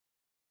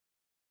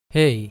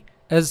Hey,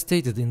 as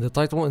stated in the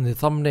title and the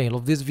thumbnail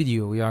of this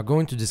video, we are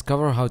going to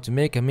discover how to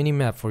make a mini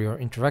map for your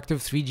interactive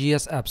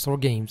Three.js apps or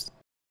games.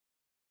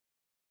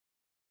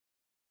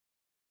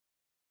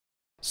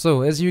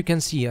 So, as you can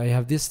see, I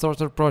have this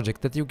starter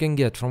project that you can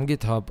get from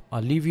GitHub.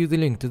 I'll leave you the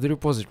link to the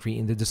repository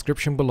in the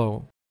description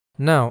below.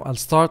 Now, I'll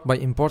start by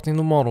importing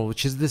the model,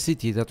 which is the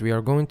city that we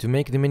are going to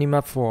make the mini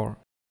map for.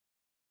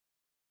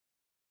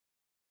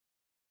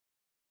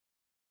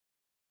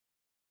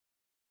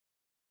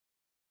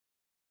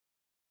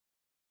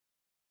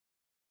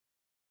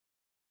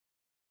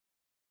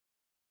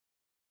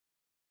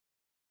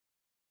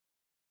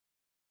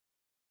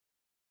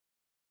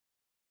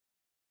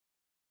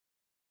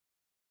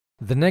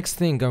 The next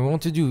thing I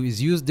want to do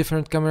is use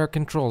different camera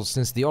controls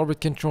since the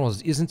orbit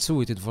controls isn't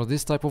suited for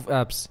this type of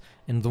apps,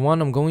 and the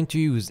one I'm going to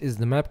use is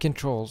the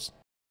MapControls.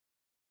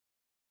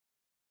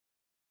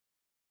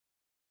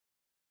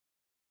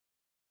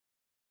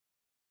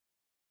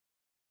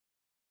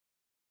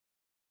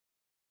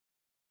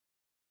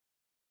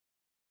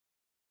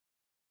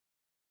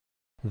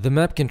 The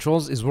map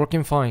controls is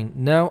working fine.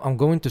 Now I'm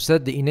going to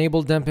set the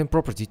enable dampen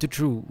property to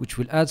true, which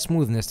will add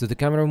smoothness to the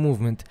camera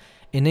movement.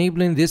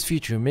 Enabling this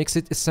feature makes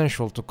it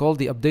essential to call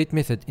the update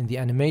method in the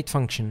animate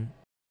function.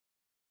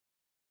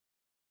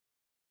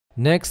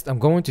 Next, I'm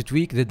going to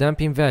tweak the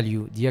damping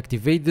value,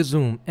 deactivate the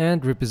zoom,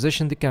 and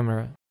reposition the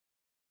camera.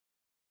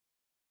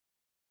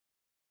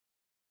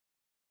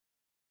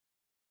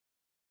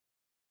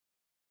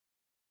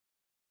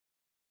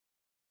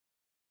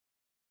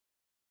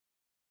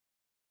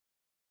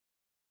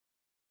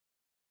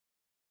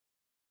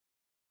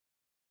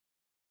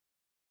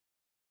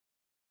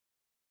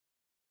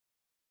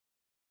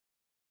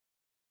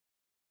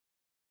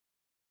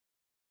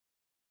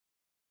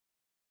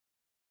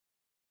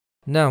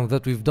 Now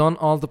that we've done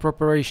all the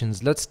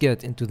preparations, let's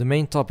get into the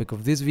main topic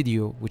of this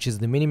video, which is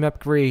the minimap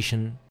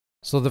creation.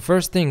 So the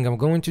first thing I'm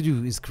going to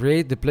do is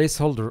create the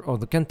placeholder or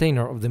the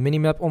container of the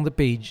minimap on the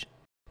page.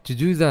 To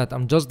do that,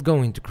 I'm just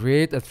going to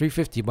create a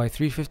 350 by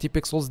 350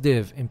 pixels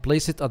div and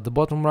place it at the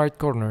bottom right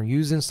corner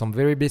using some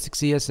very basic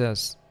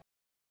CSS.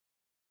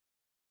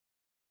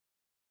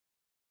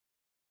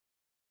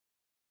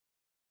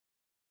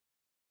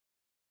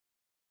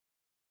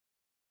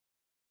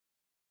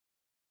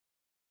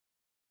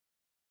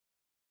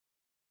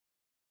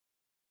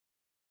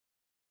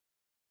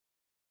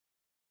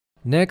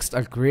 Next,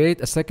 I'll create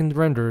a second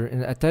renderer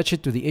and attach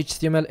it to the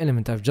HTML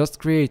element I've just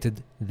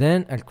created.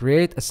 Then I'll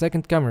create a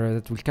second camera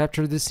that will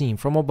capture the scene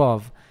from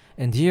above.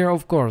 And here,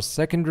 of course,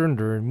 second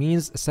renderer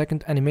means a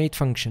second animate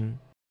function.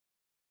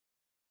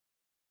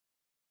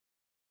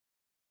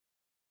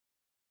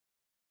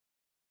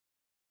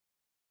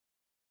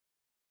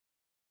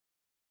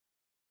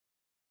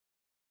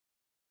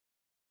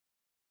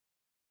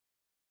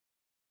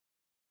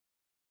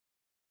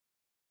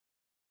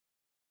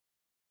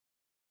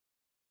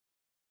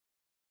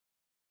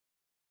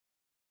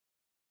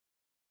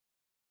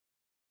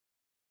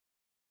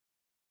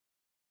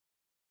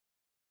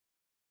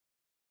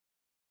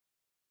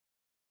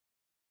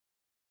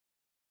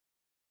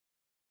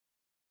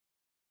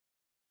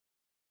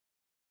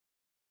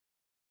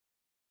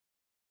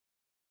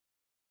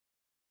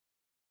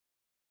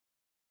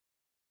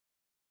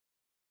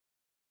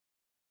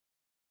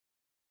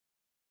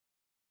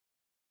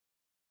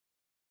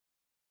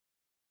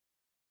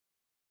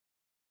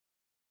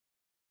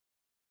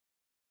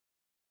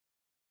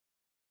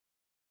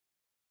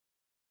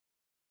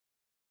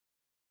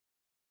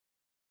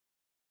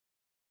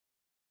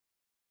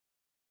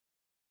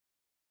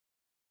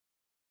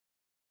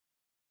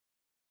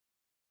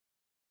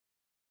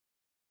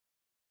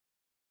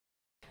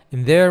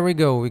 And there we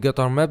go, we got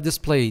our map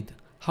displayed.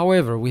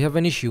 However, we have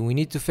an issue we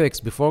need to fix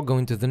before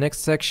going to the next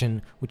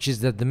section, which is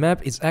that the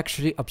map is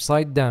actually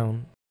upside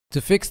down.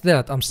 To fix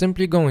that, I'm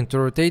simply going to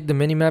rotate the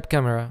minimap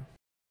camera.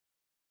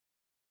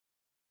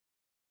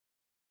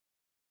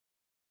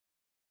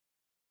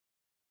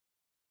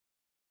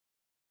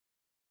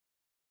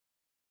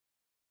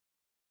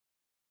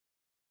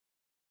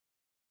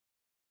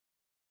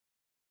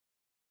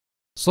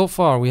 So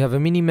far, we have a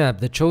mini-map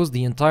that shows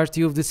the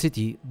entirety of the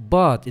city,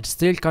 but it's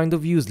still kind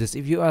of useless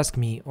if you ask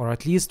me, or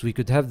at least we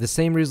could have the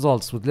same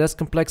results with less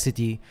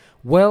complexity,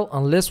 well,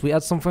 unless we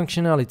add some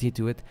functionality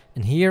to it,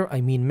 and here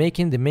I mean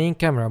making the main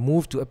camera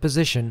move to a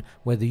position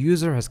where the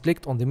user has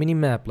clicked on the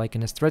mini-map like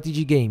in a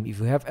strategy game if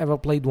you have ever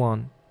played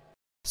one.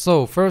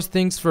 So, first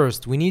things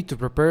first, we need to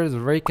prepare the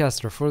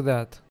Raycaster for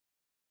that.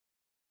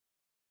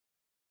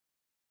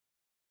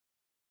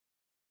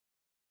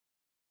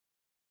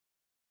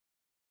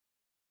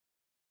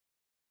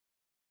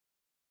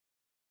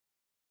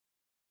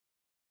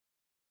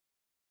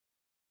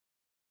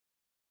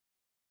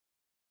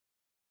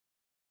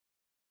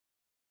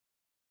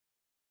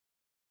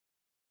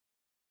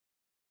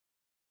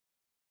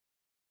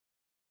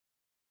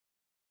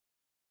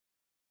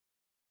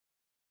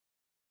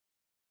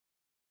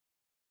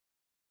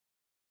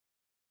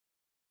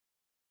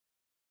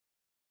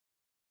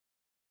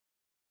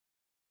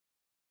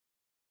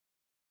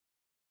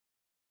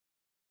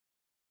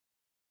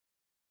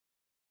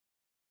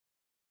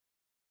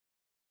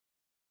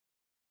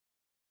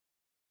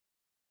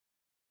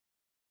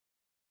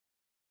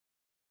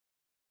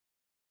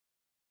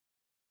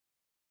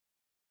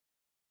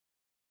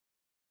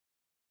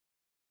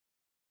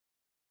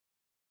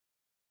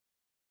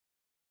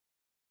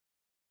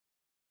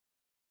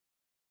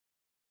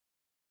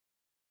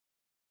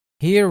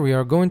 Here we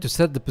are going to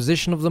set the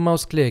position of the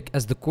mouse click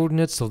as the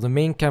coordinates of the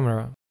main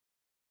camera.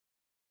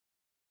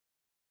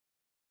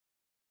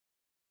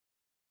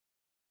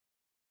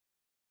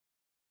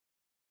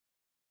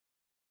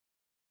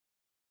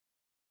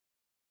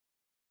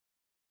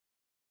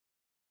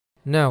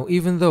 Now,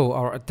 even though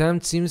our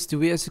attempt seems to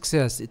be a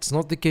success, it's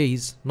not the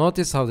case.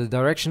 Notice how the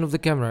direction of the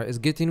camera is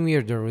getting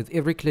weirder with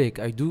every click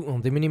I do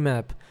on the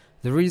minimap.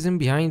 The reason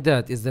behind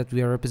that is that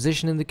we are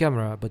repositioning the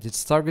camera, but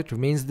its target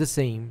remains the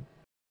same.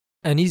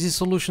 An easy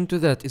solution to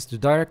that is to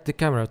direct the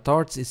camera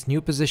towards its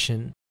new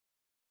position.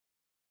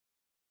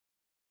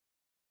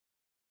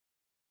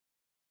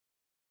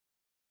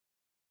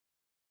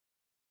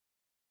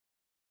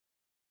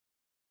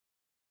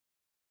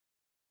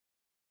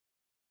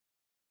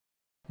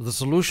 The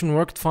solution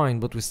worked fine,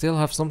 but we still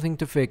have something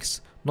to fix.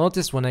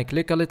 Notice when I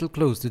click a little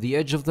close to the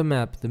edge of the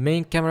map, the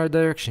main camera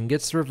direction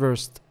gets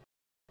reversed.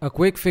 A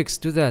quick fix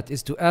to that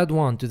is to add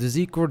 1 to the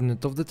Z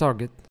coordinate of the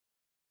target.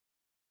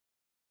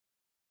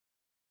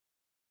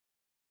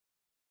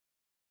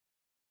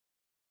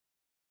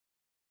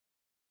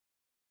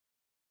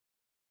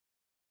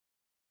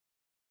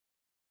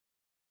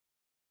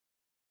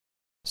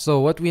 So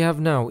what we have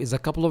now is a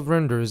couple of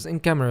renders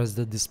and cameras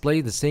that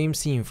display the same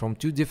scene from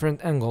 2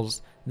 different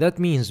angles. That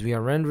means we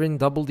are rendering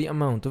double the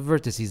amount of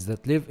vertices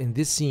that live in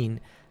this scene.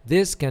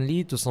 This can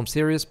lead to some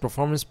serious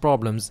performance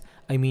problems.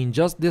 I mean,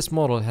 just this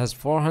model has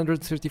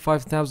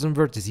 435,000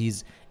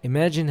 vertices.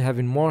 Imagine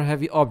having more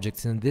heavy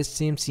objects in this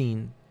same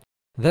scene.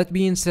 That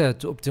being said,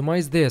 to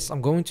optimize this,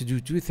 I'm going to do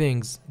 2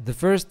 things. The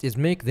first is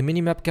make the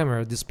minimap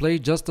camera display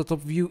just a top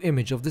view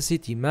image of the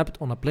city mapped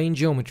on a plane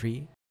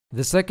geometry.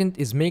 The second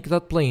is make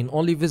that plane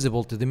only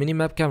visible to the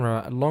minimap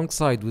camera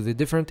alongside with the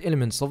different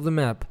elements of the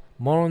map.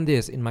 More on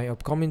this in my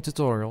upcoming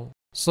tutorial.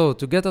 So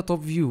to get a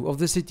top view of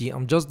the city,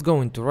 I'm just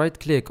going to right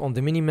click on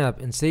the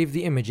minimap and save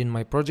the image in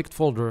my project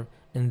folder,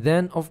 and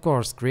then of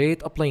course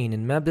create a plane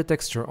and map the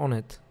texture on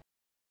it.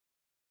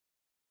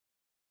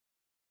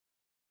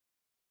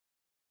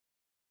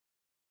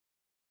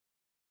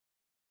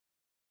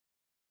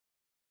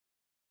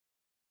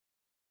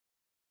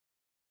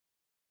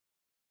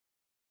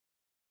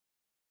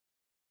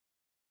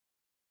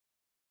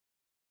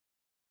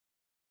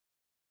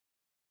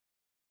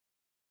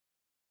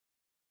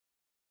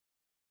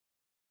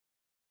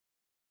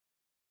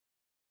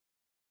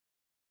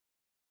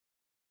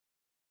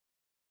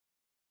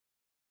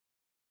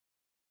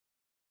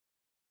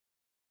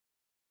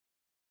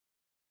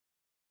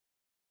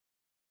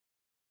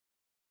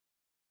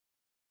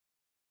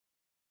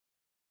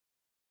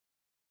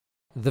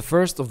 The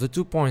first of the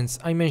 2 points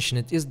I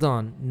mentioned is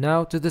done.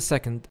 Now to the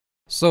second.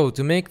 So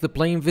to make the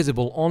plane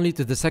visible only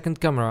to the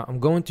second camera, I'm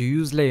going to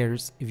use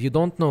layers. If you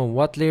don't know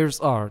what layers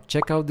are,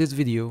 check out this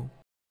video.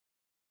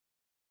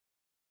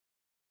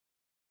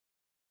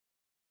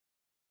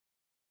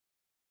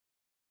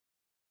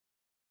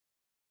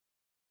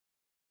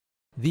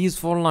 These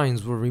 4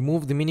 lines will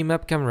remove the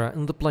minimap camera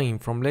and the plane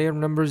from layer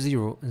number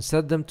 0 and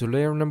set them to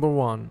layer number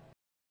 1.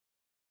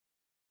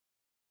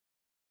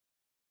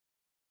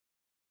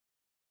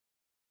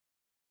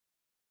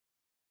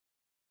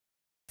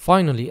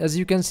 Finally, as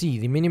you can see,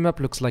 the minimap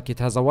looks like it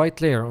has a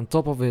white layer on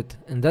top of it,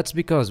 and that's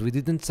because we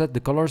didn't set the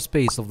color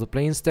space of the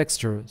plane's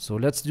texture, so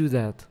let's do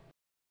that.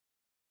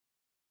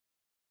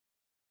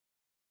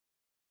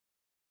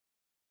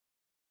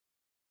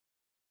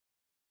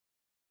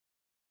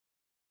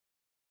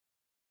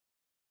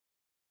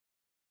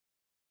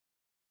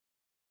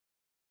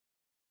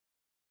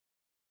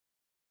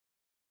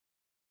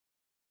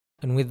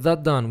 And with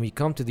that done, we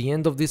come to the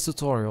end of this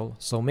tutorial,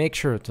 so make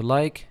sure to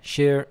like,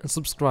 share and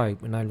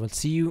subscribe, and I will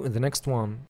see you in the next one.